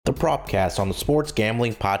The Propcast on the Sports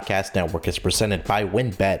Gambling Podcast Network is presented by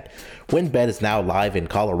WynnBET. WynnBET is now live in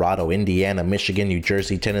Colorado, Indiana, Michigan, New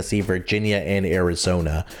Jersey, Tennessee, Virginia, and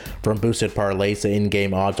Arizona. From boosted parlays to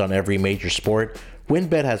in-game odds on every major sport,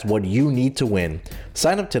 WynnBET has what you need to win.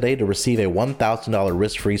 Sign up today to receive a $1,000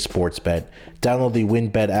 risk-free sports bet. Download the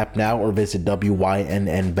WynnBET app now or visit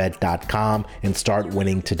wynnbet.com and start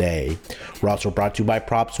winning today. We're also brought to you by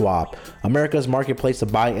PropSwap, America's marketplace to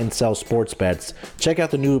buy and sell sports bets. Check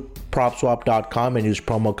out the new PropSwap.com and use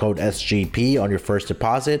promo code SGP on your first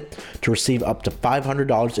deposit to receive up to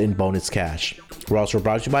 $500 in bonus cash. We're also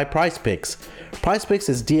brought to you by PrizePicks. PrizePicks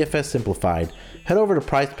is DFS simplified. Head over to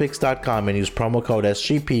prizepicks.com and use promo code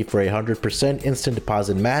SGP for a 100% instant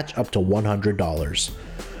deposit match up to $100.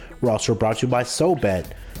 We're also brought to you by SoBet.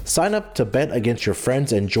 Sign up to bet against your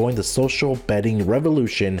friends and join the social betting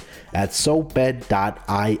revolution at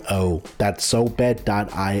SoBet.io. That's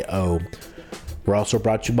SoBet.io. We're also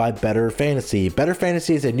brought to you by Better Fantasy. Better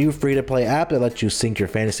Fantasy is a new free-to-play app that lets you sync your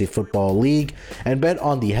fantasy football league and bet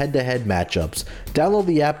on the head-to-head matchups. Download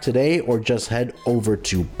the app today or just head over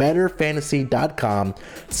to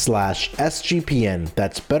betterfantasy.com/SGPN.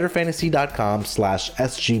 That's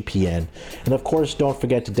betterfantasy.com/SGPN. And of course, don't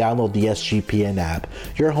forget to download the SGPN app,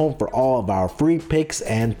 your home for all of our free picks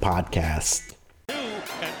and podcasts.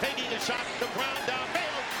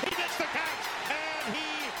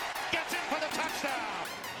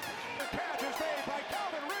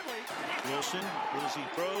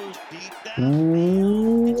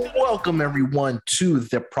 Welcome everyone to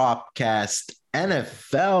the Propcast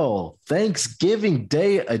NFL Thanksgiving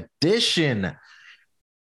Day edition.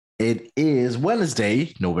 It is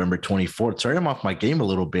Wednesday, November 24th. Sorry, I'm off my game a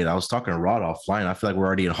little bit. I was talking to Rod offline. I feel like we're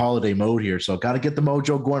already in holiday mode here, so got to get the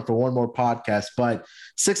mojo going for one more podcast. But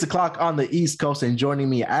 6 o'clock on the East Coast, and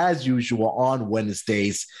joining me as usual on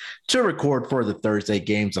Wednesdays to record for the Thursday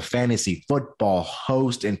games, a fantasy football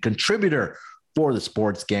host and contributor for the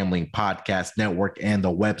Sports Gambling Podcast Network and the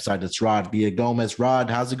website. It's Rod Villagomez. Rod,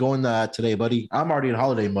 how's it going today, buddy? I'm already in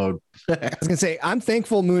holiday mode. I was going to say, I'm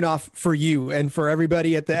thankful, Moonoff, for you and for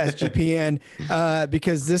everybody at the SGPN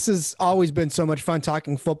because this has always been so much fun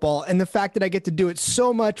talking football. And the fact that I get to do it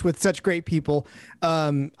so much with such great people,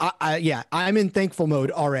 I'm in thankful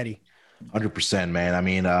mode already. 100%, man. I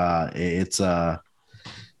mean,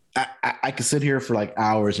 I could sit here for like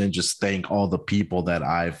hours and just thank all the people that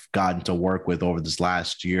I've gotten to work with over this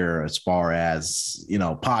last year as far as,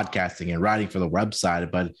 podcasting and writing for the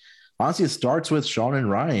website. But honestly, it starts with Sean and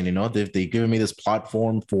Ryan. They've given me this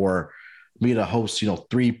platform for me to host,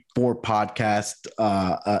 3-4 podcasts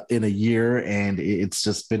in a year. And it's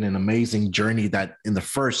just been an amazing journey that in the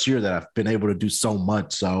first year that I've been able to do so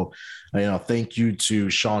much. So, thank you to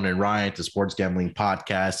Sean and Ryan, to Sports Gambling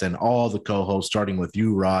Podcast, and all the co-hosts, starting with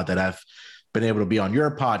you, Rod, that I've been able to be on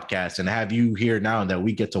your podcast and have you here now, and that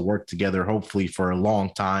we get to work together, hopefully for a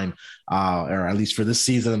long time, or at least for this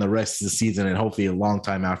season and the rest of the season, and hopefully a long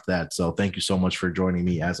time after that. So thank you so much for joining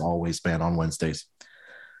me as always, man, on Wednesdays.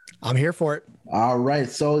 I'm here for it. All right.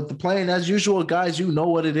 So the plan, as usual, guys, you know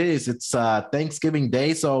what it is. It's Thanksgiving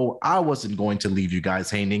Day. So I wasn't going to leave you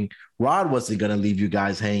guys hanging. Rod wasn't going to leave you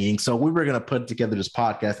guys hanging. So we were going to put together this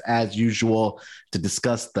podcast as usual to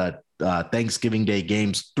discuss the Thanksgiving Day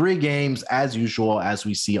games. 3 games as usual, as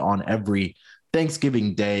we see on every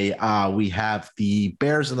Thanksgiving Day. We have the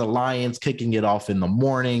Bears and the Lions kicking it off in the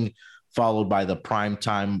morning, followed by the prime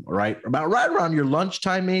time, right around your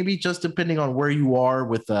lunchtime, maybe, just depending on where you are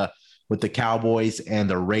with the Cowboys and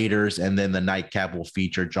the Raiders. And then the nightcap will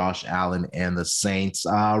feature Josh Allen and the Saints.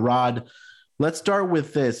 Rod, let's start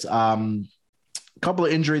with this. A couple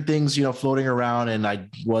of injury things, floating around. And I'm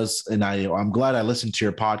glad I listened to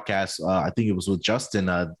your podcast. I think it was with Justin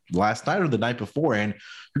last night or the night before. And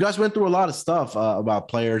you guys went through a lot of stuff about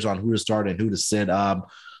players on who to start and who to sit.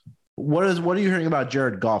 What are you hearing about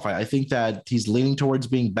Jared Goff? I think that he's leaning towards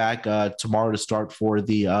being back tomorrow to start for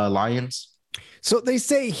the Lions. So they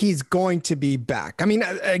say he's going to be back. I mean,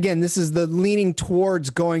 again, this is the leaning towards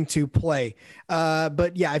going to play.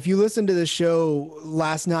 But yeah, if you listen to the show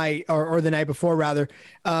last night or the night before, rather,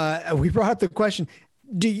 we brought up the question,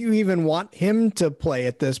 do you even want him to play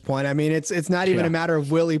at this point? I mean, it's not even a matter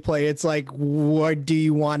of will he play. It's like, what do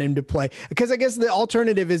you want him to play? Because I guess the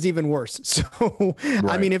alternative is even worse. So, right.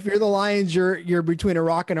 I mean, if you're the Lions, you're between a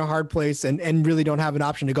rock and a hard place and really don't have an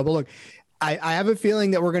option to go. But look, I have a feeling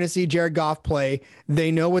that we're going to see Jared Goff play.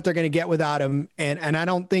 They know what they're going to get without him. And I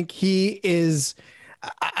don't think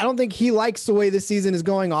he likes the way this season is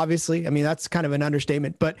going, obviously. I mean, that's kind of an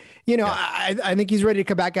understatement, but I think he's ready to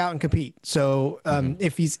come back out and compete. So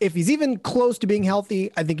if he's even close to being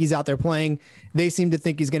healthy, I think he's out there playing. They seem to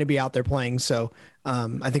think he's going to be out there playing. So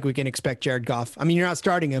I think we can expect Jared Goff. I mean, you're not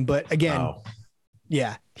starting him, but again, Oh.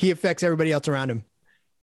 yeah, he affects everybody else around him.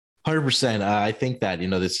 100%. I think that,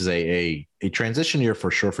 this is a transition year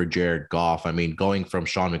for sure for Jared Goff. I mean, going from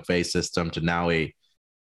Sean McVay's system to now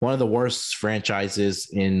one of the worst franchises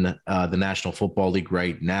in the National Football League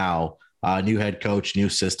right now. New head coach, new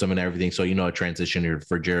system and everything. So, a transition here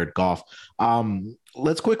for Jared Goff.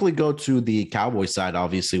 Let's quickly go to the Cowboys side,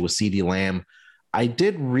 obviously, with CeeDee Lamb. I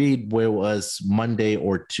did read where it was Monday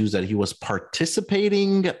or Tuesday that he was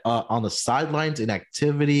participating on the sidelines in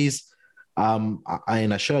activities.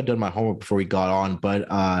 I should have done my homework before we got on, but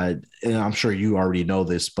and I'm sure you already know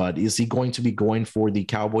this, but is he going to be going for the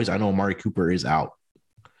Cowboys? I know Amari Cooper is out.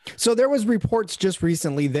 So there was reports just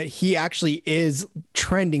recently that he actually is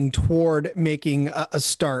trending toward making a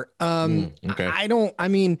start.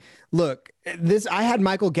 Okay. Look, I had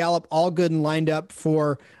Michael Gallup all good and lined up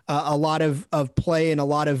for a lot of play and a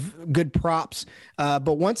lot of good props.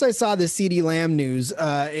 But once I saw the CeeDee Lamb news,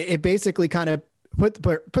 it basically kind of put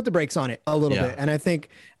the brakes on it a little bit. And I think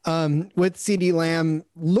with CeeDee Lamb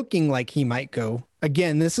looking like he might go,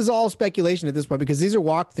 again, this is all speculation at this point because these are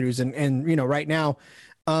walkthroughs and right now,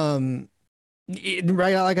 right,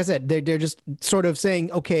 like I said, they're just sort of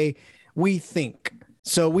saying, okay, we think.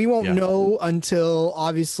 So we won't know until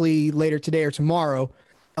obviously later today or tomorrow,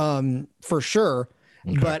 for sure.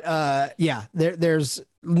 Okay. But there's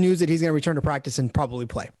news that he's going to return to practice and probably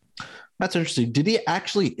play. That's interesting. Did he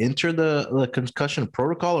actually enter the concussion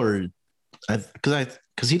protocol, or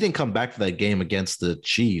because he didn't come back for that game against the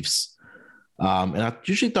Chiefs? And I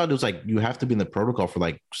usually thought it was like you have to be in the protocol for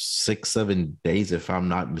like 6-7 days, if I'm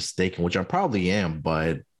not mistaken, which I probably am,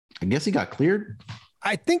 but I guess he got cleared.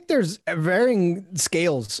 I think there's varying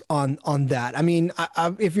scales on that. I mean,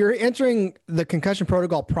 if you're entering the concussion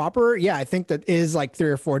protocol proper, I think that is like 3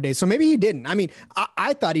 or 4 days. So maybe he didn't. I mean,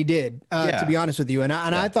 I thought he did, to be honest with you. And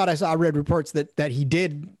I thought I read reports that he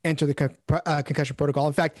did enter the concussion protocol.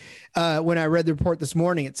 In fact, when I read the report this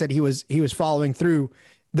morning, it said he was following through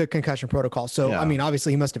the concussion protocol. So, I mean,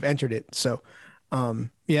 obviously he must have entered it. So, I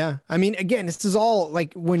mean, again, this is all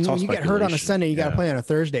like when you get hurt on a Sunday, you got to play on a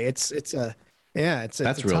Thursday. It's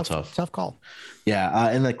that's real tough call. Yeah.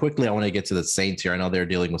 And then quickly, I want to get to the Saints here. I know they're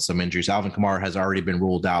dealing with some injuries. Alvin Kamara has already been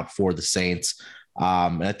ruled out for the Saints.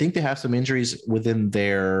 And I think they have some injuries within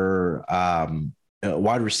their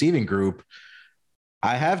wide receiving group.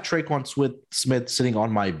 I have Tre'Quan Smith sitting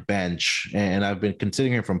on my bench, and I've been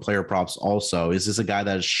considering him from player props also. Is this a guy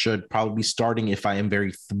that should probably be starting if I am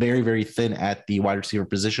very, very, very thin at the wide receiver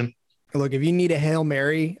position? Look, if you need a Hail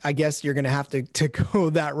Mary, I guess you're going to have to go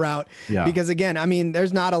that route. Yeah. Because again, I mean,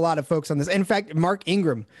 there's not a lot of folks on this. In fact, Mark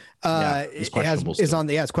Ingram is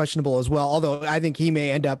questionable as well. Although I think he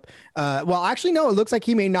may end up, it looks like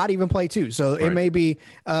he may not even play too. So It may be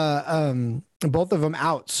both of them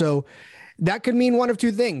out. So that could mean one of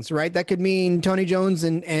two things, right? That could mean Tony Jones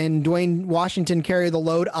and Dwayne Washington carry the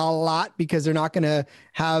load a lot because they're not going to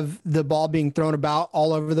have the ball being thrown about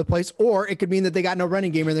all over the place. Or it could mean that they got no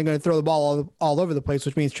running game and they're going to throw the ball all over the place,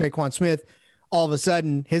 which means Tre'Quan Smith, all of a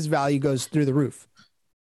sudden, his value goes through the roof.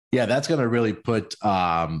 Yeah, that's going to really put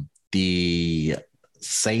the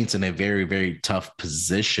Saints in a very, very tough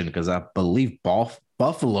position because I believe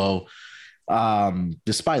Buffalo,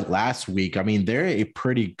 despite last week, I mean, they're a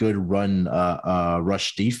pretty good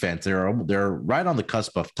rush defense. They're right on the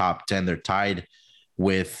cusp of top 10. They're tied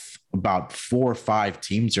with about 4 or 5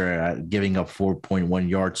 teams are giving up 4.1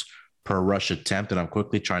 yards per rush attempt. And I'm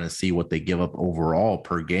quickly trying to see what they give up overall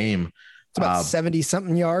per game. It's about 70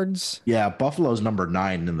 something yards. Yeah. Buffalo's number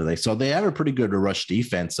 9 in the day. So they have a pretty good rush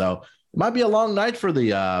defense. So it might be a long night for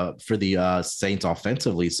the Saints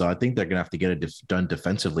offensively. So I think they're going to have to get it done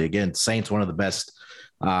defensively. Again, Saints, one of the best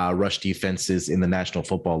rush defenses in the National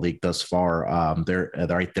Football League thus far. They're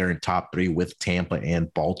right there in top 3 with Tampa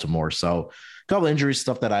and Baltimore. So a couple of injury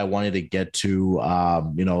stuff that I wanted to get to,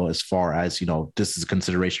 as far as, this is a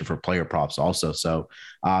consideration for player props also. So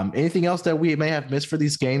anything else that we may have missed for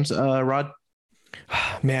these games, Rod?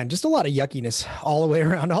 Man, just a lot of yuckiness all the way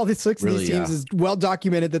around. All the 6 of these teams is well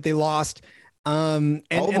documented that they lost. And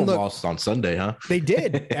lost on Sunday, huh? They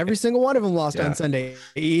did. Every single one of them lost on Sunday,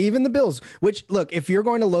 even the Bills, which, look, if you're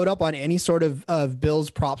going to load up on any sort of Bills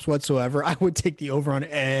props whatsoever, I would take the over on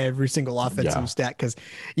every single offensive stat because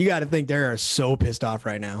you got to think they're so pissed off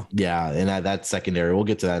right now. Yeah, and that's secondary. We'll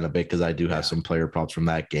get to that in a bit because I do have some player props from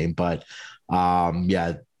that game. But,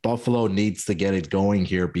 Buffalo needs to get it going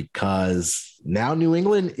here because now New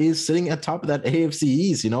England is sitting at top of that AFC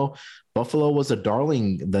East. Buffalo was a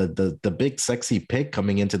darling, the big sexy pick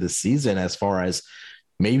coming into the season as far as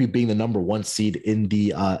maybe being the number one seed in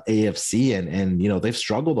the AFC. And they've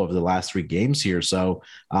struggled over the last 3 games here. So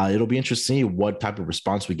it'll be interesting to see what type of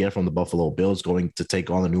response we get from the Buffalo Bills going to take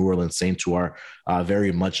on the New Orleans Saints, who are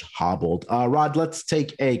very much hobbled. Rod, let's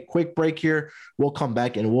take a quick break here. We'll come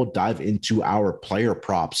back and we'll dive into our player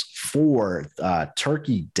props for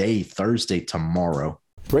Turkey Day Thursday tomorrow.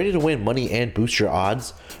 Ready to win money and boost your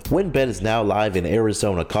odds? WynnBET is now live in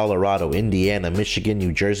Arizona, Colorado, Indiana, Michigan,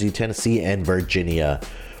 New Jersey, Tennessee, and Virginia.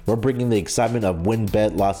 We're bringing the excitement of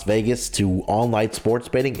WynnBET Las Vegas to online sports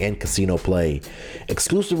betting and casino play.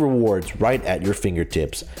 Exclusive rewards right at your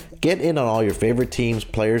fingertips. Get in on all your favorite teams,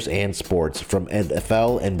 players, and sports from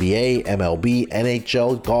NFL, NBA, MLB,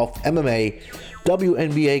 NHL, golf, MMA,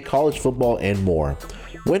 WNBA, college football, and more.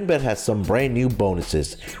 WynnBET has some brand new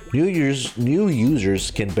bonuses. New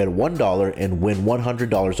users can bet $1 and win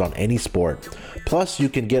 $100 on any sport. Plus, you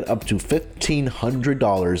can get up to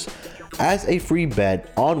 $1,500 as a free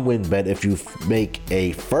bet on WynnBET if you make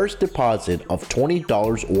a first deposit of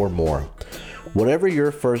 $20 or more. Whatever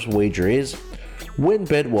your first wager is,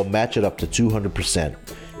 WynnBET will match it up to 200%.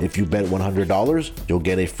 If you bet $100, you'll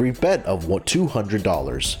get a free bet of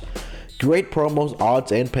 $200. Great promos,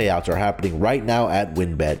 odds, and payouts are happening right now at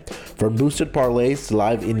WynnBET. From boosted parlays to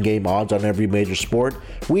live in-game odds on every major sport,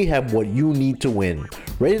 we have what you need to win.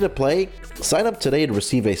 Ready to play? Sign up today to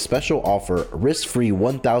receive a special offer, risk-free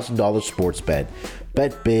 $1,000 sports bet.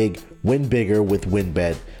 Bet big, win bigger with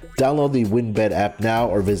WynnBET. Download the WynnBET app now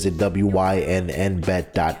or visit wynnbet.com.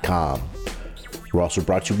 We're also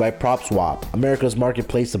brought to you by PropSwap, America's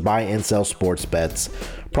marketplace to buy and sell sports bets.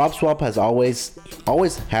 PropSwap has always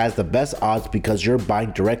has the best odds because you're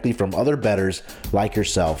buying directly from other bettors like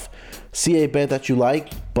yourself. See a bet that you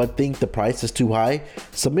like but think the price is too high?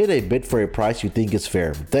 Submit a bid for a price you think is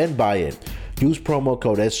fair, then buy it. Use promo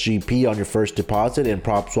code SGP on your first deposit and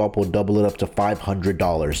PropSwap will double it up to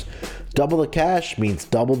 $500. Double the cash means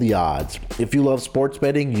double the odds. If you love sports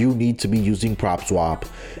betting, you need to be using PropSwap.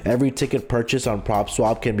 Every ticket purchased on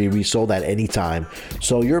PropSwap can be resold at any time,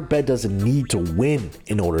 so your bet doesn't need to win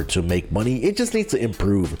in order to make money, it just needs to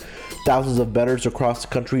improve. Thousands of bettors across the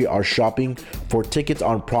country are shopping for tickets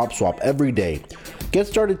on PropSwap every day. Get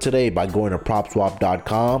started today by going to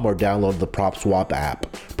PropSwap.com or download the PropSwap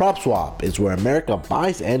app. PropSwap is where America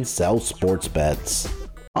buys and sells sports bets.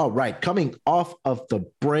 All right, coming off of the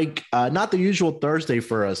break, not the usual Thursday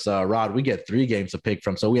for us, Rod. We get 3 games to pick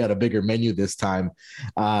from, so we had a bigger menu this time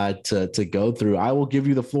to go through. I will give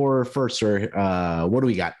you the floor first, sir. What do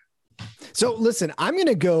we got? So listen, I'm going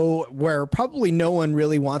to go where probably no one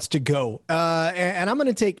really wants to go, and I'm going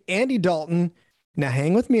to take Andy Dalton. Now,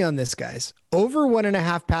 hang with me on this, guys. Over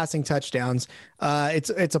 1.5 passing touchdowns.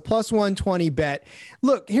 It's a plus 120 bet.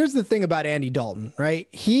 Look, here's the thing about Andy Dalton, right?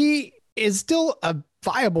 He is still a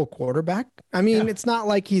viable quarterback. I mean, It's not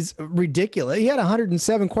like he's ridiculous. He had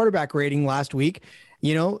 107 quarterback rating last week,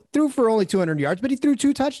 threw for only 200 yards, but he threw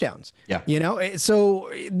 2 touchdowns. Yeah. So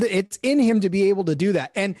it's in him to be able to do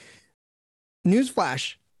that. And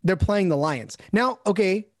newsflash, they're playing the Lions. Now,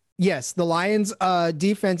 okay, yes, the Lions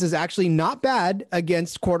defense is actually not bad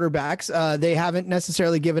against quarterbacks. They haven't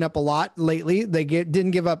necessarily given up a lot lately. They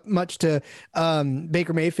didn't give up much to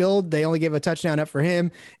Baker Mayfield. They only gave a touchdown up for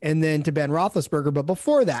him and then to Ben Roethlisberger. But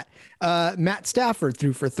before that, Matt Stafford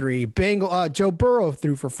threw for 3. Joe Burrow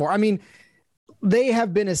threw for 4. I mean, they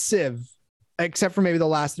have been a sieve, except for maybe the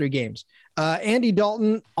last 3 games. Andy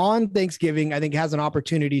Dalton on Thanksgiving, I think, has an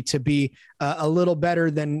opportunity to be a little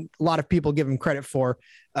better than a lot of people give him credit for.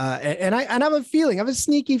 And I have a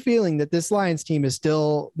sneaky feeling that this Lions team is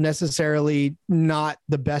still necessarily not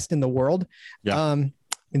the best in the world. Yeah. And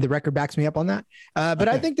the record backs me up on that. But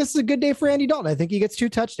okay. I think this is a good day for Andy Dalton. I think he gets 2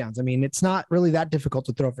 touchdowns. I mean, it's not really that difficult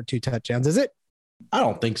to throw for 2 touchdowns, is it? I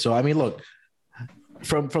don't think so. I mean, look,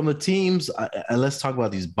 from the teams, let's talk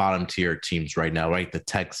about these bottom tier teams right now, right? The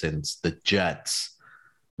Texans, the Jets,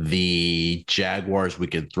 the Jaguars we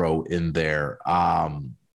could throw in there.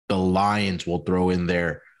 The Lions will throw in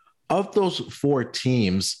there. Of those 4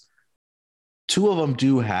 teams, 2 of them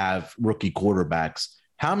do have rookie quarterbacks.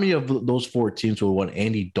 How many of those 4 teams will want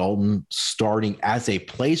Andy Dalton starting as a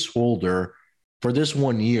placeholder for this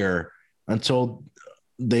 1 year until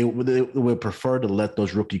they would prefer to let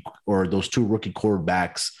those 2 rookie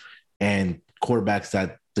quarterbacks and quarterbacks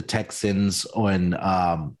that the Texans and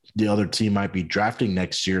the other team might be drafting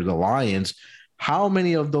next year, the Lions? How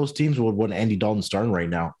many of those teams would want Andy Dalton starting right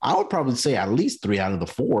now? I would probably say at least 3 out of the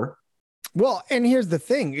 4. Well, and here's the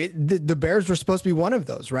thing. The Bears were supposed to be one of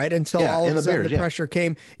those, right? Until all of a sudden the pressure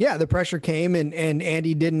came. Yeah, the pressure came and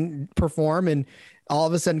Andy didn't perform and all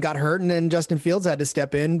of a sudden got hurt and then Justin Fields had to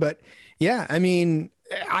step in. But yeah, I mean,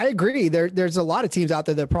 I agree. There's a lot of teams out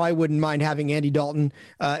there that probably wouldn't mind having Andy Dalton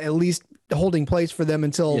at least holding place for them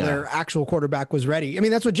until their actual quarterback was ready. I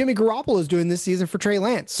mean, that's what Jimmy Garoppolo is doing this season for Trey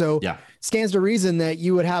Lance. So stands to reason that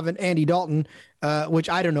you would have an Andy Dalton, which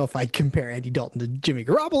I don't know if I'd compare Andy Dalton to Jimmy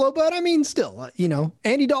Garoppolo, but I mean, still,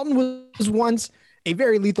 Andy Dalton was once a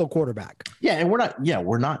very lethal quarterback. Yeah, and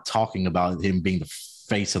we're not talking about him being the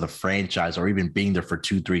face of the franchise or even being there for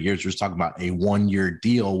 2-3 years. We're just talking about a 1-year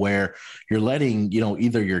deal where you're letting,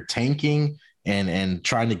 either you're tanking and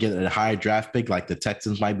trying to get a high draft pick like the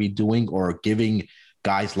Texans might be doing, or giving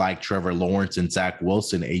guys like Trevor Lawrence and Zach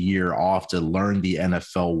Wilson a year off to learn the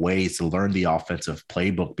NFL ways, to learn the offensive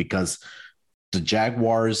playbook, because the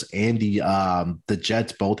Jaguars and the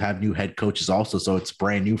Jets both have new head coaches also, so it's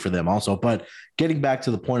brand new for them also. But getting back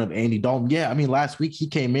to the point of Andy Dalton, last week he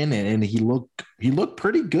came in and he looked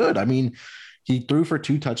pretty good. I mean, he threw for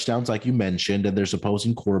 2 touchdowns, like you mentioned, and there's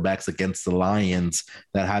opposing quarterbacks against the Lions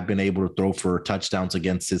that have been able to throw for touchdowns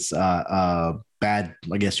against this bad,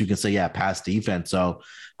 I guess you can say, pass defense. So,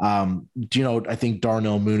 I think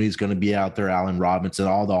Darnell Mooney is going to be out there, Allen Robinson,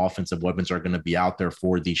 all the offensive weapons are going to be out there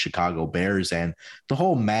for the Chicago Bears. And the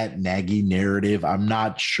whole Matt Nagy narrative, I'm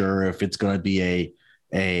not sure if it's going to be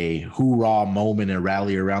a hoorah moment and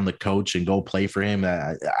rally around the coach and go play for him.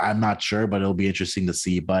 I'm not sure, but it'll be interesting to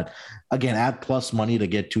see. But again, at plus money to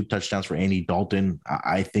get 2 touchdowns for Andy Dalton,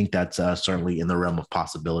 I think that's certainly in the realm of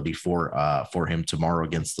possibility for him tomorrow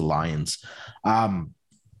against the Lions.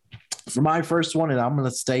 For my first one, and I'm going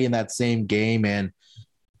to stay in that same game, and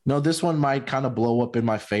this one might kind of blow up in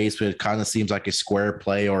my face, but it kind of seems like a square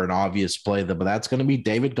play or an obvious play. But that's going to be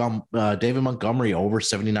David Montgomery over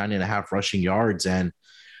 79.5 rushing yards. And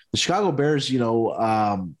the Chicago Bears,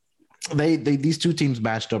 these two teams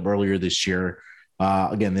matched up earlier this year,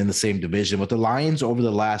 again, in the same division. But the Lions over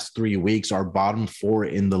the last 3 weeks are bottom 4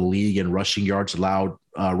 in the league in rushing yards allowed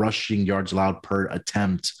per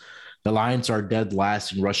attempt. The Lions are dead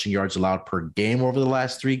last in rushing yards allowed per game over the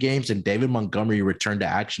last 3 games. And David Montgomery returned to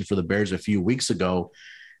action for the Bears a few weeks ago.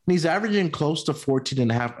 And he's averaging close to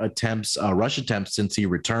 14.5 rush attempts since he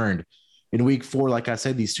returned. In week 4, like I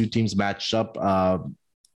said, these two teams matched up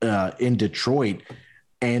in Detroit.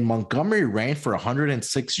 And Montgomery ran for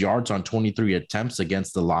 106 yards on 23 attempts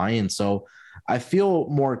against the Lions. So I feel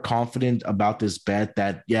more confident about this bet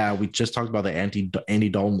that, we just talked about that Andy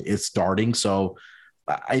Dalton is starting. So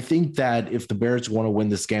I think that if the Bears want to win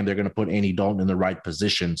this game, they're going to put Andy Dalton in the right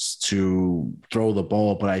positions to throw the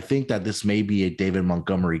ball. But I think that this may be a David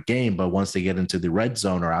Montgomery game. But once they get into the red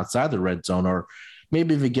zone or outside the red zone, or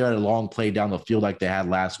maybe if they get a long play down the field like they had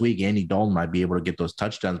last week, Andy Dalton might be able to get those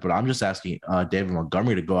touchdowns. But I'm just asking David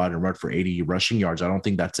Montgomery to go out and run for 80 rushing yards. I don't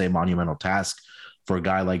think that's a monumental task for a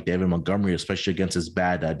guy like David Montgomery, especially against his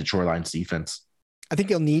bad Detroit Lions defense. I think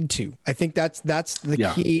he'll need to. I think that's the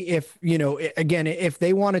key. If, again, if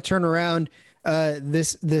they want to turn around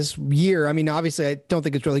this year, I mean, obviously I don't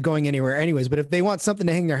think it's really going anywhere anyways, but if they want something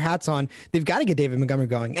to hang their hats on, they've got to get David Montgomery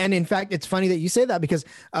going. And in fact, it's funny that you say that, because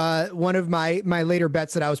one of my later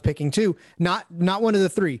bets that I was picking too, not one of the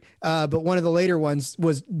 3, but one of the later ones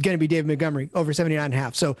was going to be David Montgomery over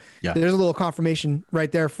 79.5. So there's a little confirmation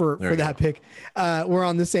right there for that pick. We're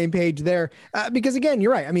on the same page there, because again,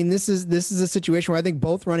 you're right. I mean, this is a situation where I think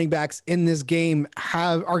both running backs in this game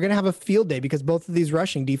are going to have a field day, because both of these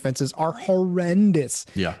rushing defenses are horrendous.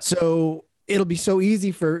 So it'll be so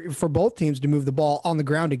easy for both teams to move the ball on the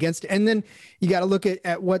ground against it. And then you got to look at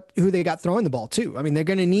who they got throwing the ball too. I mean, they're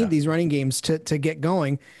going to need these running games to get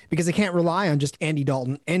going, because they can't rely on just Andy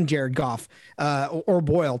Dalton and Jared Goff or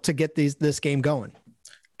Boyle to get this game going.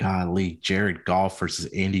 Golly, Jared Goff versus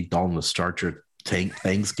Andy Dalton to start your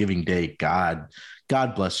Thanksgiving Day.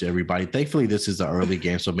 God bless you, everybody. Thankfully, this is the early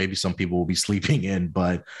game, so maybe some people will be sleeping in,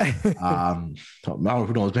 but who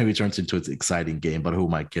knows? Maybe it turns into an exciting game, but who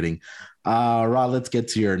am I kidding? Rod, let's get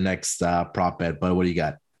to your next prop bet, but what do you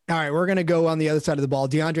got? All right, we're going to go on the other side of the ball.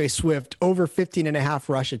 DeAndre Swift over 15.5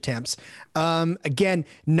 rush attempts. Again,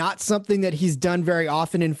 not something that he's done very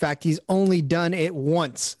often. In fact, he's only done it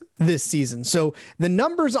once this season. So the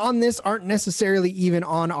numbers on this aren't necessarily even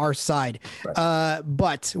on our side. Right.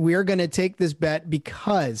 But we're going to take this bet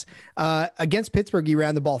because against Pittsburgh, he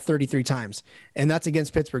ran the ball 33 times, and that's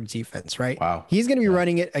against Pittsburgh's defense, right? Wow. He's going to be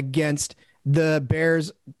running it against the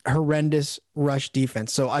Bears' horrendous rush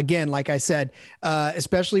defense. So again, like I said,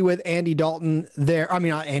 especially with Andy Dalton there, I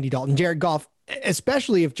mean, not Andy Dalton, Jared Goff,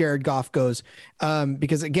 especially if Jared Goff goes,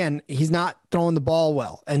 because again, he's not throwing the ball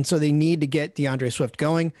well. And so they need to get DeAndre Swift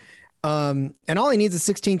going. And all he needs is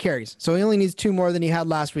 16 carries. So he only needs 2 more than he had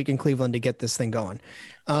last week in Cleveland to get this thing going.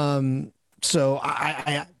 So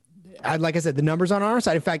like I said, the numbers on our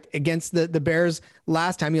side. In fact, against the Bears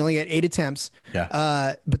last time, he only had 8 attempts.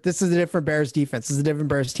 Yeah. But this is a different Bears defense. This is a different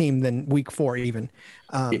Bears team than week 4 even.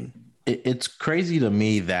 It's crazy to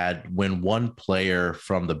me that when one player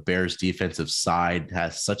from the Bears defensive side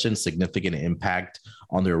has such a significant impact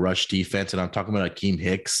on their rush defense, and I'm talking about Akeem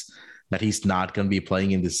Hicks, that he's not going to be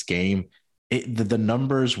playing in this game. The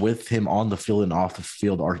numbers with him on the field and off the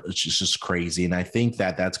field are just crazy. And I think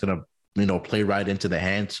that that's going to, play right into the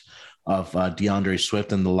hands of DeAndre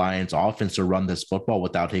Swift and the Lions offense to run this football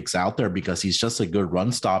without Hicks out there, because he's just a good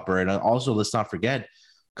run stopper. And also, let's not forget,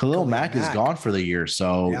 Khalil Mack is gone for the year.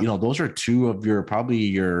 So, those are two of probably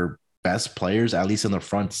your best players, at least in the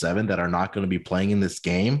front 7, that are not going to be playing in this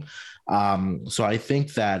game. So I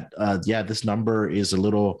think that, this number is a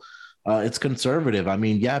little, it's conservative. I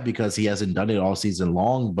mean, because he hasn't done it all season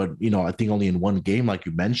long, but, I think only in one game, like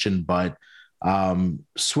you mentioned. But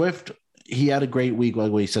Swift, he had a great week, like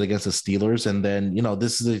what he said, against the Steelers. And then,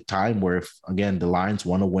 this is a time where, if, again, the Lions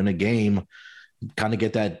want to win a game, kind of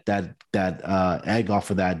get that egg off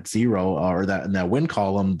of that 0 or that win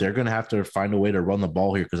column, they're going to have to find a way to run the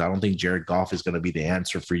ball here, because I don't think Jared Goff is going to be the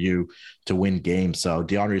answer for you to win games. So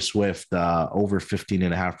DeAndre Swift over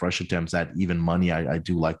 15.5 rush attempts at even money. I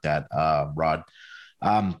do like that, Rod.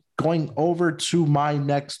 Going over to my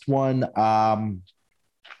next one.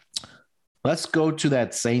 Let's go to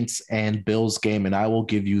that Saints and Bills game, and I will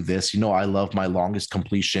give you this. I love my longest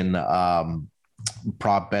completion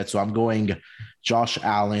prop bet. So I'm going Josh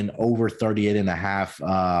Allen over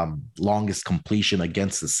 38.5 longest completion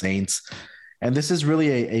against the Saints. And this is really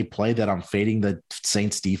a play that I'm fading the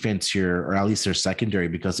Saints defense here, or at least their secondary,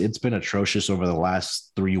 because it's been atrocious over the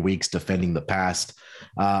last 3 weeks defending the pass.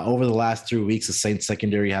 Over the last 3 weeks, the Saints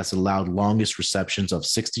secondary has allowed longest receptions of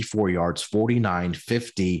 64 yards, 49,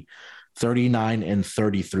 50, 39, and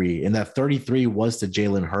 33. And that 33 was to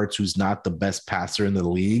Jalen Hurts, who's not the best passer in the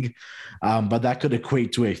league. But that could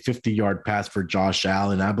equate to a 50-yard pass for Josh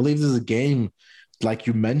Allen. I believe this is a game, like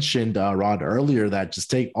you mentioned, Rod, earlier, that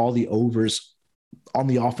just take all the overs on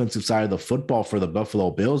the offensive side of the football for the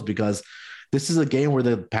Buffalo Bills, because this is a game where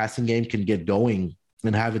the passing game can get going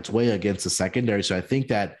and have its way against the secondary. So I think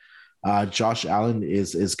that Josh Allen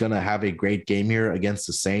is going to have a great game here against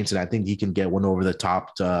the Saints, and I think he can get one over the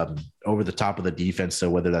top of the defense. So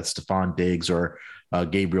whether that's Stephon Diggs or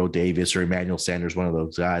Gabriel Davis or Emmanuel Sanders, one of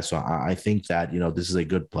those guys. So I think that this is a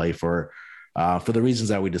good play for the reasons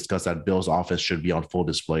that we discussed, that Bills offense should be on full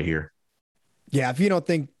display here. Yeah, if you don't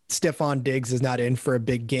think Stephon Diggs is not in for a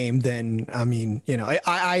big game, then I mean,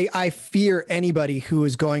 I fear anybody who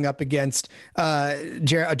is going up against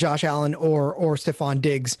Josh Allen or Stephon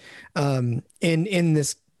Diggs in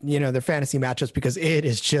this, their fantasy matchups, because it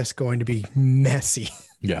is just going to be messy.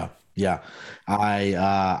 Yeah.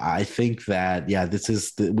 I think that, this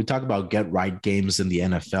is we talk about get right games in the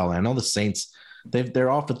NFL. I know the Saints, they're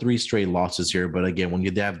off of 3 straight losses here, but again, when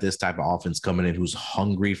you have this type of offense coming in who's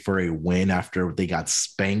hungry for a win after they got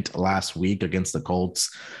spanked last week against the Colts,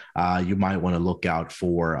 you might want to look out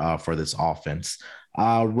for this offense.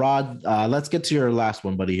 Rod, let's get to your last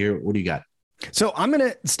one, buddy. Here, what do you got? So I'm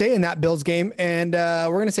going to stay in that Bills game, and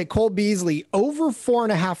we're going to say Cole Beasley over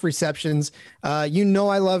 4.5 receptions. I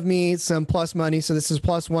love me some plus money, so this is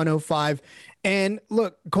plus 105. And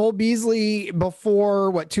look, Cole Beasley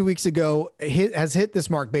before 2 weeks ago has hit this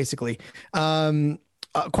mark basically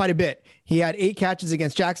quite a bit. He had 8 catches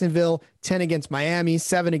against Jacksonville, 10 against Miami,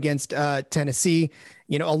 7 against Tennessee,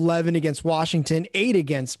 11 against Washington, 8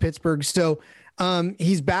 against Pittsburgh. So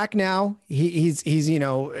he's back now. He's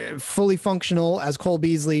fully functional as Cole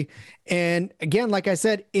Beasley. And again, like I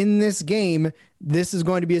said, in this game, this is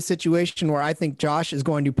going to be a situation where I think Josh is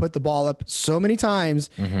going to put the ball up so many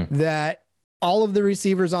times that all of the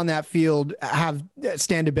receivers on that field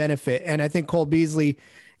stand to benefit. And I think Cole Beasley,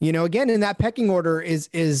 again, in that pecking order is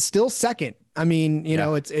still second. I mean,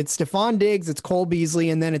 it's Stephon Diggs, it's Cole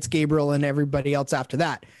Beasley, and then it's Gabriel and everybody else after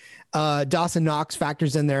that. Dawson Knox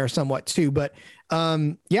factors in there somewhat too, but I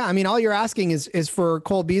mean, all you're asking is for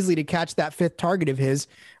Cole Beasley to catch that 5th target of his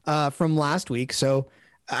from last week. So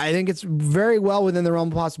I think it's very well within the realm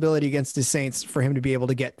of possibility against the Saints for him to be able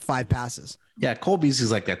to get 5 passes. Yeah, Cole Beasley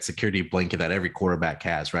is like that security blanket that every quarterback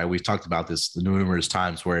has, right? We've talked about this numerous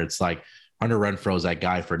times, where it's like Hunter Renfrow is that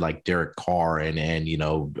guy for like Derek Carr,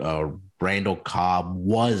 and Randall Cobb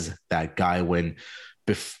was that guy when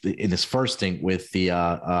in his first stint with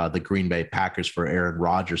the Green Bay Packers for Aaron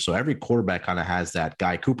Rodgers. So every quarterback kind of has that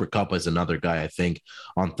guy. Cooper Kupp is another guy, I think,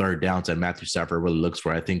 on third downs that Matthew Stafford really looks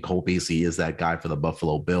for. I think Cole Beasley is that guy for the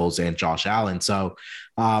Buffalo Bills and Josh Allen. So,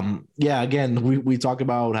 again, we talk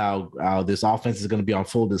about how this offense is going to be on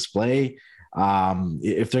full display.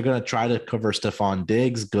 If they're going to try to cover Stephon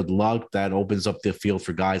Diggs, good luck. That opens up the field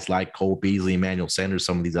for guys like Cole Beasley, Emmanuel Sanders,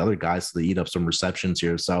 some of these other guys to eat up some receptions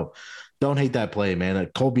here. So don't hate that play, man.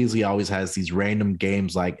 Cole Beasley always has these random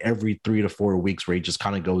games like every 3 to 4 weeks where he just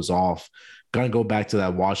kind of goes off. Going to go back to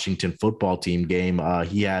that Washington football team game.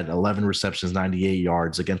 He had 11 receptions, 98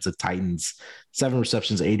 yards against the Titans, 7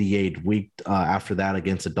 receptions, 88. Week after that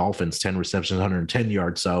against the Dolphins, 10 receptions, 110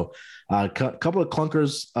 yards. So a couple of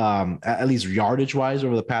clunkers, at least yardage wise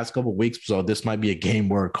over the past couple of weeks. So this might be a game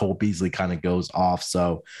where Cole Beasley kind of goes off.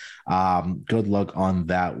 So good luck on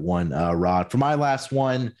that one, Rod. For my last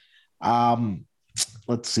one,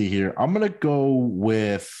 let's see here. I'm going to go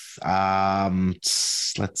with,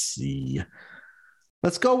 let's see.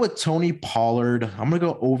 Let's go with Tony Pollard. I'm going to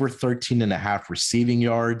go over 13.5 receiving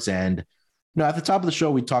yards. And, at the top of the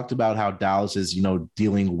show, we talked about how Dallas is,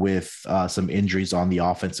 dealing with some injuries on the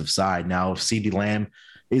offensive side. Now, if CeeDee Lamb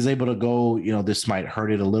is able to go, this might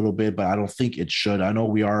hurt it a little bit, but I don't think it should. I know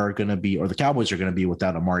we are going to be, or the Cowboys are going to be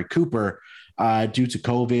without Amari Cooper due to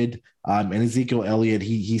COVID. And Ezekiel Elliott,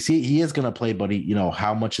 he is going to play, but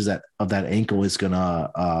how much is that of that ankle is going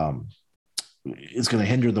to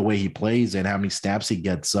hinder the way he plays and how many snaps he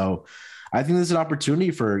gets. So I think there's an opportunity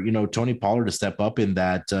for, Tony Pollard to step up in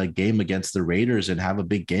that game against the Raiders and have a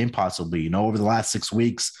big game possibly. Over the last 6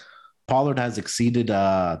 weeks, Pollard has exceeded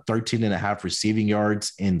 13.5 receiving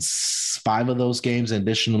yards in 5 of those games. And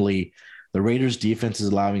additionally, the Raiders defense is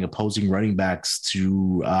allowing opposing running backs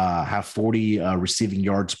to have 40 receiving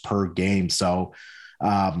yards per game. So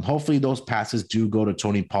hopefully those passes do go to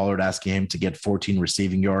Tony Pollard, asking him to get 14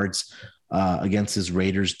 receiving yards against his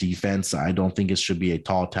Raiders defense. I don't think it should be a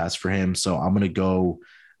tall task for him. So I'm going to go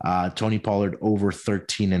Tony Pollard over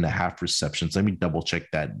 13.5 receptions. Let me double check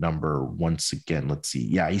that number once again. Let's see.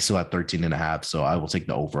 Yeah, he's still at 13.5. So I will take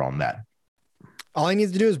the over on that. All he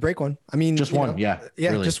needs to do is break one. I mean, just one. Yeah,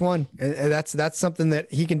 really. Just one. That's something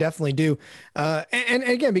that he can definitely do. And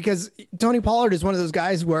again, because Tony Pollard is one of those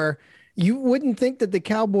guys where you wouldn't think that the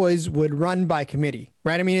Cowboys would run by committee,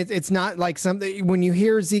 right? I mean, it's not like something when you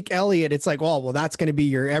hear Zeke Elliott, it's like, well, that's going to be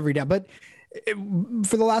your every down. But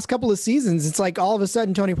for the last couple of seasons, it's like all of a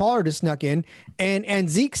sudden Tony Pollard has snuck in and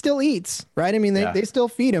Zeke still eats, right? I mean, they still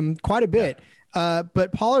feed him quite a bit.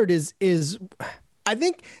 But Pollard is I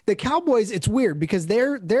think the Cowboys, it's weird because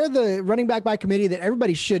they're the running back by committee that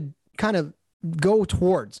everybody should kind of go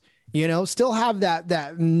towards, still have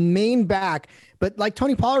that main back. But like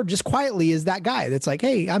Tony Pollard just quietly is that guy that's like,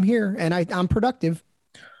 hey, I'm here and I'm productive.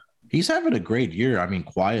 He's having a great year. I mean,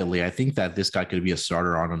 quietly, I think that this guy could be a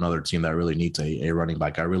starter on another team that really needs a running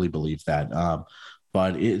back. I really believe that.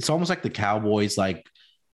 But it's almost like the Cowboys, like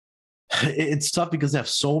it's tough because they have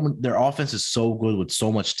their offense is so good with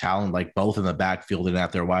so much talent, like both in the backfield and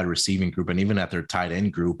at their wide receiving group and even at their tight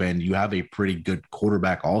end group. And you have a pretty good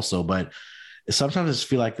quarterback also, but sometimes I just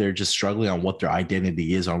feel like they're just struggling on what their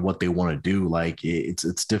identity is, on what they want to do. Like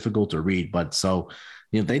it's difficult to read, but so,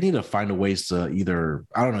 they need to find a ways to either,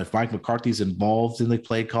 I don't know if Mike McCarthy's involved in the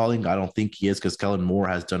play calling. I don't think he is because Kellen Moore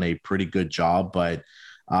has done a pretty good job, but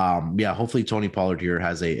hopefully Tony Pollard here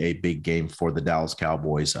has a big game for the Dallas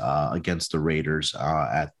Cowboys against the Raiders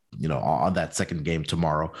on that second game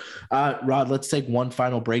tomorrow. Rod, let's take one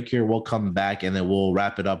final break here. We'll come back and then we'll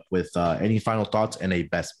wrap it up with any final thoughts and a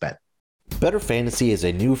best bet. Better Fantasy is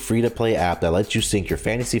a new free-to-play app that lets you sync your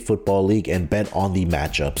fantasy football league and bet on the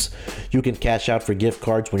matchups. You can cash out for gift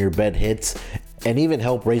cards when your bet hits and even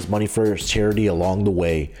help raise money for charity along the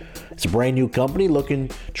way. It's a brand new company looking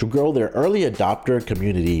to grow their early adopter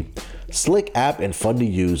community. Slick app and fun to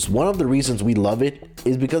use. One of the reasons we love it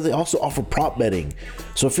is because they also offer prop betting.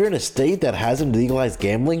 So if you're in a state that hasn't legalized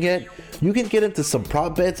gambling yet, you can get into some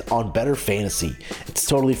prop bets on Better Fantasy. It's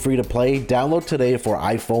totally free to play. Download today for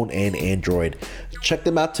iPhone and Android. Check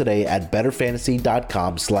them out today at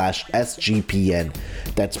betterfantasy.com/SGPN.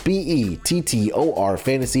 That's BETTOR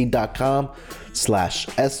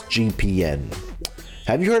fantasy.com/SGPN.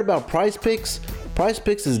 Have you heard about Prize Picks? Prize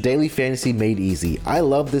Picks is daily fantasy made easy. I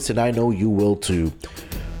love this and I know you will too.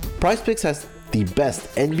 Prize Picks has the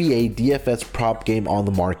best NBA DFS prop game on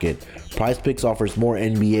the market. Prize Picks offers more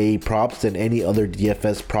NBA props than any other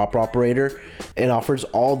DFS prop operator and offers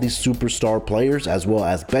all these superstar players as well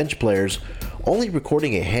as bench players, only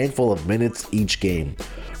recording a handful of minutes each game.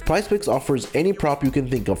 Prize Picks offers any prop you can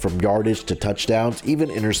think of from yardage to touchdowns, even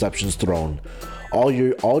interceptions thrown.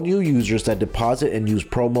 All new users that deposit and use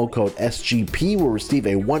promo code SGP will receive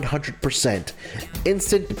a 100%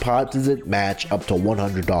 instant deposit match up to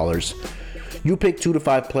 $100. You pick 2 to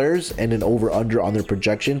 5 players and an over-under on their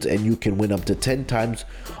projections, and you can win up to 10 times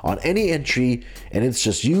on any entry, and it's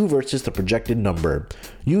just you versus the projected number.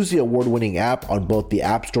 Use the award-winning app on both the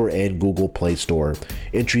App Store and Google Play Store.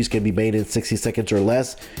 Entries can be made in 60 seconds or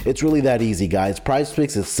less. It's really that easy, guys.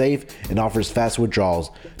 PrizePicks is safe and offers fast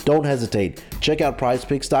withdrawals. Don't hesitate. Check out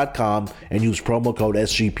prizepicks.com and use promo code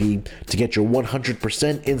SGP to get your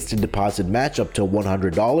 100% instant deposit match up to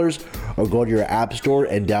 $100, or go to your App Store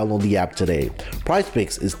and download the app today.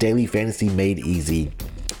 PrizePicks is daily fantasy made easy.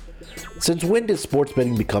 Since when did sports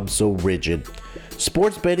betting become so rigid?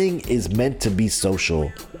 Sports betting is meant to be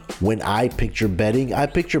social. When I picture betting, I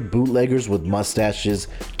picture bootleggers with mustaches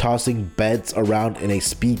tossing bets around in a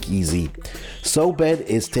speakeasy. SoBet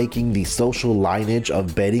is taking the social lineage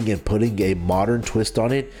of betting and putting a modern twist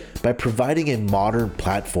on it by providing a modern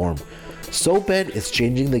platform. SoBet is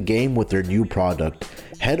changing the game with their new product.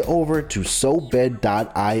 Head over to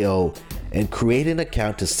SoBet.io and create an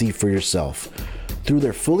account to see for yourself. Through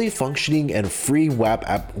their fully functioning and free web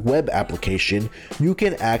application, you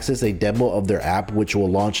can access a demo of their app, which will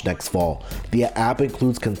launch next fall. The app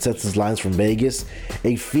includes consensus lines from Vegas,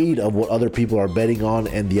 a feed of what other people are betting on,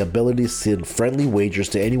 and the ability to send friendly wagers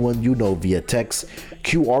to anyone you know via text,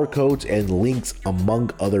 QR codes, and links,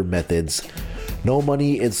 among other methods. No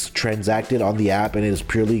money is transacted on the app, and it is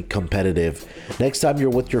purely competitive. Next time you're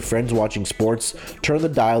with your friends watching sports, turn the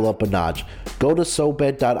dial up a notch. Go to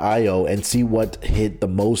SoBet.io and see what hit the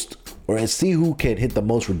most, or see who can hit the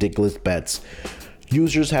most ridiculous bets.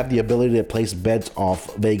 Users have the ability to place bets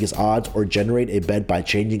off Vegas odds or generate a bet by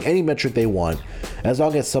changing any metric they want, as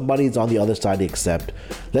long as somebody is on the other side to accept.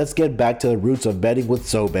 Let's get back to the roots of betting with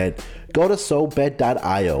SoBet. Go to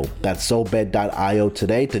SoBet.io. That's SoBet.io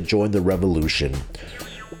today to join the revolution.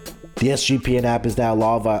 The SGPN app is now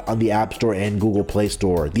live on the App Store and Google Play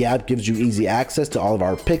Store. The app gives you easy access to all of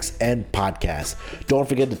our picks and podcasts. Don't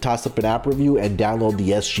forget to toss up an app review and download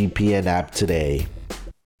the SGPN app today.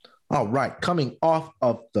 All right, coming off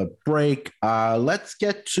of the break, let's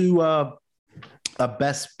get to a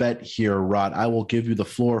best bet here, Rod. I will give you the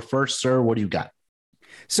floor first, sir. What do you got?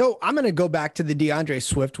 So I'm going to go back to the DeAndre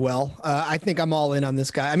Swift. I think I'm all in on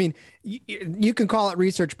this guy. I mean, you can call it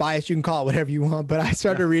research bias. You can call it whatever you want, but I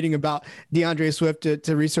started reading about DeAndre Swift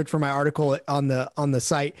to research for my article on the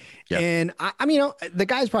site. Yep. And I mean, the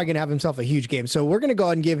guy's probably going to have himself a huge game. So we're going to go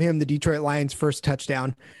ahead and give him the Detroit Lions first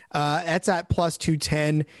touchdown. That's at plus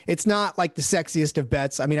 210. It's not like the sexiest of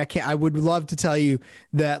bets. I mean, I would love to tell you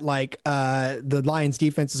that the Lions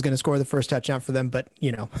defense is going to score the first touchdown for them, but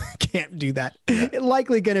can't do that. It's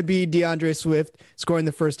likely going to be DeAndre Swift scoring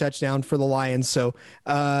the first touchdown for the Lions. So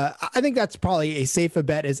I think that's probably a safe a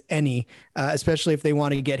bet as any, especially if they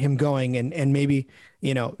want to get him going and maybe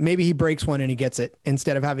he breaks one and he gets it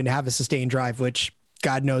instead of having to have a sustained drive, which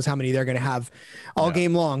God knows how many they're going to have all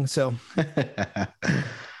game long. So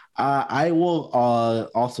I will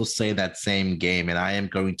also say that same game, and I am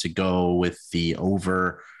going to go with the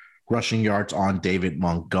over rushing yards on David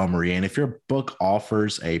Montgomery. And if your book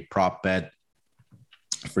offers a prop bet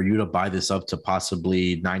for you to buy this up to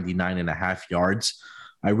possibly 99.5 yards,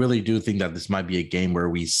 I really do think that this might be a game where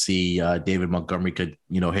we see David Montgomery could,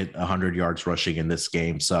 hit 100 yards rushing in this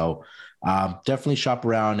game. So definitely shop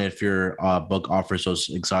around if your book offers those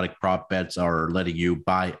exotic prop bets or letting you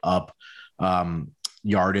buy up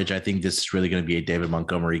yardage. I think this is really going to be a David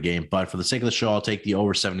Montgomery game. But for the sake of the show, I'll take the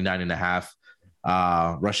over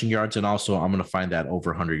 79.5 rushing yards. And also I'm going to find that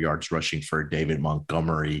over 100 yards rushing for David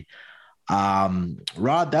Montgomery.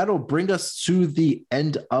 Rod, that'll bring us to the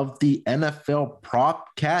end of the NFL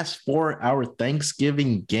Propcast for our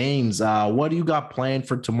Thanksgiving games. What do you got planned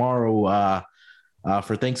for tomorrow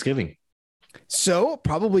for Thanksgiving? So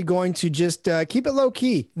probably going to just keep it low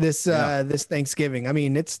key this Thanksgiving. I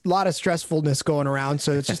mean, it's a lot of stressfulness going around,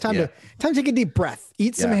 so it's just time to take a deep breath,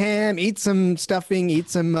 eat some ham, eat some stuffing, eat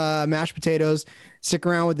some mashed potatoes, stick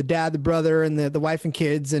around with the dad, the brother, and the wife and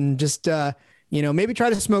kids, and just maybe try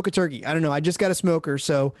to smoke a turkey. I don't know. I just got a smoker,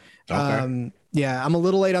 so I'm a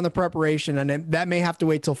little late on the preparation, and that may have to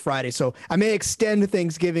wait till Friday. So I may extend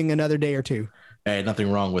Thanksgiving another day or two. Hey,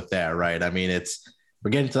 nothing wrong with that, right? I mean, we're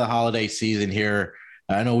getting to the holiday season here.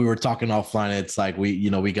 I know we were talking offline. It's like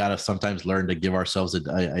we got to sometimes learn to give ourselves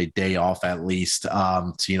a day off at least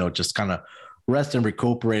to, just kind of rest and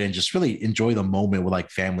recuperate and just really enjoy the moment with like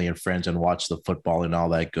family and friends and watch the football and all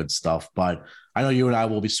that good stuff. But I know you and I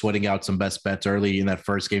will be sweating out some best bets early in that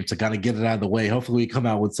first game to kind of get it out of the way. Hopefully we come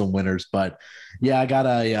out with some winners, but I got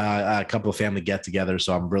a couple of family get together.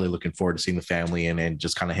 So I'm really looking forward to seeing the family and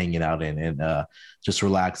just kind of hanging out and just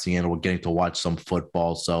relaxing, and we're getting to watch some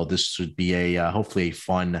football. So this should be hopefully a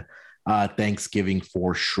fun Thanksgiving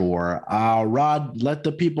for sure. Rod, let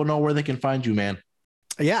the people know where they can find you, man.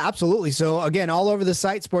 Yeah, absolutely. So again, all over the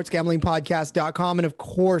site, sportsgamblingpodcast.com. And of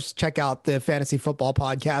course, check out the Fantasy Football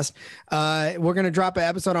Podcast. We're going to drop an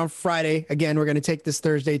episode on Friday. Again, we're going to take this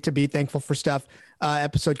Thursday to be thankful for stuff.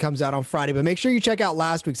 Episode comes out on Friday, but make sure you check out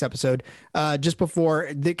last week's episode just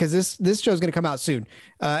before, because this show is going to come out soon.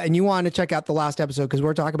 And you want to check out the last episode because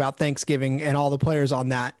we're talking about Thanksgiving and all the players on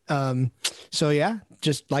that. So yeah,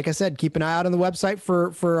 just like I said, keep an eye out on the website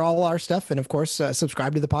for all our stuff. And of course,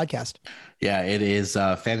 subscribe to the podcast. Yeah, it is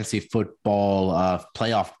fantasy football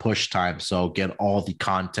playoff push time. So get all the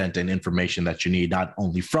content and information that you need, not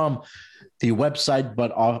only from the website,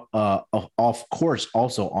 but of course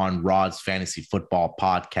also on Rod's Fantasy Football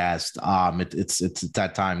Podcast. It's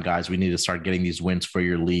that time, guys. We need to start getting these wins for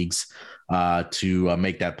your leagues to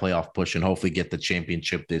make that playoff push and hopefully get the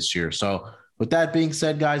championship this year. So with that being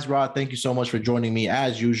said, guys, Rod, thank you so much for joining me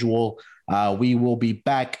as usual. We will be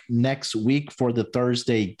back next week for the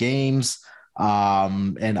Thursday games.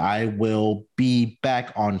 And I will be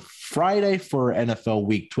back on Friday for NFL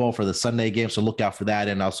Week 12 for the Sunday game. So look out for that.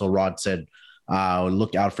 And also, Rod said,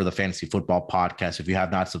 look out for the Fantasy Football Podcast. If you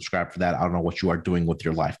have not subscribed for that, I don't know what you are doing with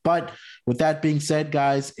your life. But with that being said,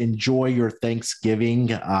 guys, enjoy your Thanksgiving.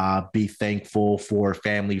 Be thankful for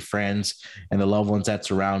family, friends, and the loved ones that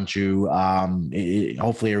surround you.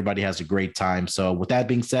 Hopefully everybody has a great time. So with that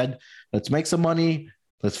being said, let's make some money.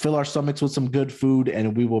 Let's fill our stomachs with some good food,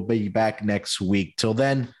 and we will be back next week. Till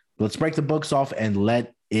then, let's break the books off and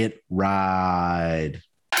let it ride.